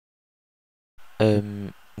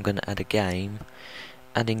I'm gonna add a game.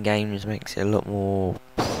 Adding games makes it a lot more,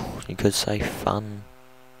 you could say, fun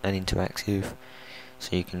and interactive,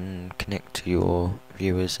 so you can connect to your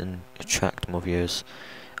viewers and attract more viewers.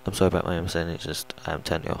 I'm sorry about my own saying, it's just I am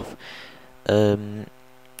turning it off.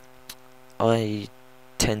 I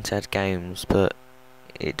tend to add games, but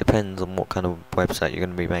it depends on what kind of website you're going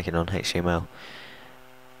to be making on HTML.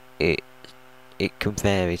 It can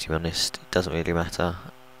vary, to be honest. It doesn't really matter.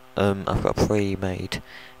 I've got a pre-made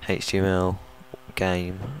HTML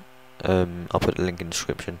game. I'll put the link in the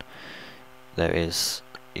description. There it is.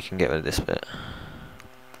 You can get rid of this bit.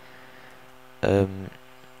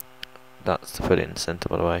 That's to put it in the center,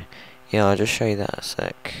 by the way. Yeah, I'll just show you that a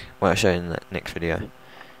sec. Well, I'll show you in the next video.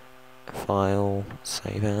 File,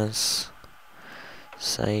 save as,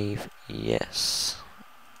 save, yes.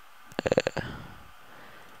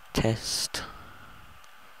 Test.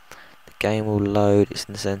 The game will load. It's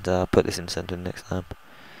in the center. I'll put this in the center next time.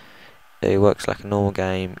 It works like a normal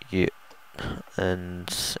game.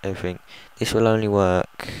 And everything. This will only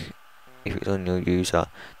work if it's on your user.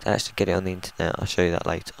 To actually get it on the internet, I'll show you that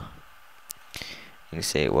later. You can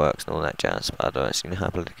see it works and all that jazz, but I don't actually know how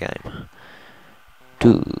to play the game.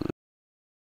 Dude.